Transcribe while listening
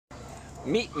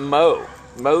Meet Moe.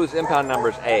 Moe's impound number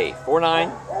is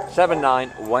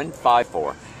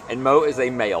A4979154. And Moe is a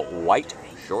male, white,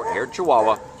 short-haired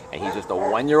Chihuahua, and he's just a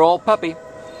 1-year-old puppy.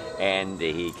 And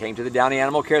he came to the Downey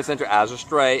Animal Care Center as a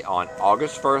stray on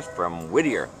August 1st from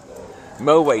Whittier.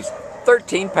 Moe weighs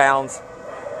 13 pounds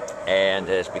and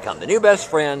has become the new best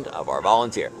friend of our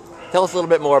volunteer. Tell us a little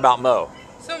bit more about Moe.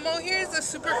 So Moe here is a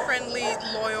super friendly,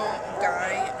 loyal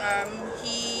guy.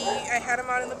 I had him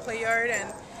out in the play yard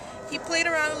and he played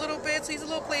around a little bit, so he's a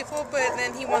little playful, but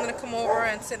then he wanted to come over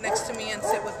and sit next to me and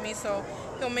sit with me, so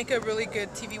he'll make a really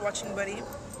good TV watching buddy.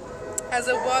 As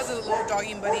it was a little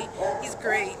dogging buddy, he's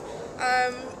great.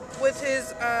 With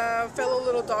his fellow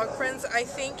little dog friends, I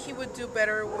think he would do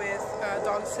better with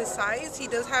dogs his size. He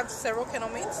does have several kennel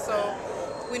mates, so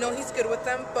we know he's good with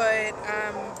them, but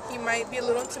he might be a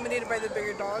little intimidated by the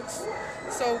bigger dogs.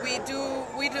 So we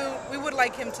would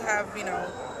like him to have, you know,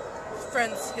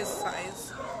 friends his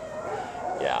size.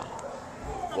 Yeah.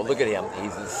 Well, look at him.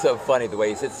 He's so funny the way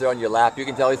he sits there on your lap. You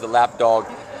can tell he's a lap dog.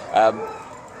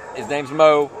 His name's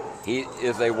Moe. He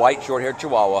is a white, short-haired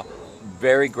Chihuahua.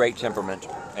 Very great temperament,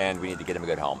 and we need to get him a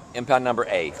good home. Impound number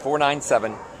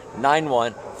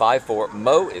A4979154.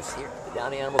 Moe is here at the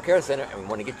Downey Animal Care Center, and we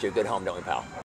want to get you a good home, don't we, pal?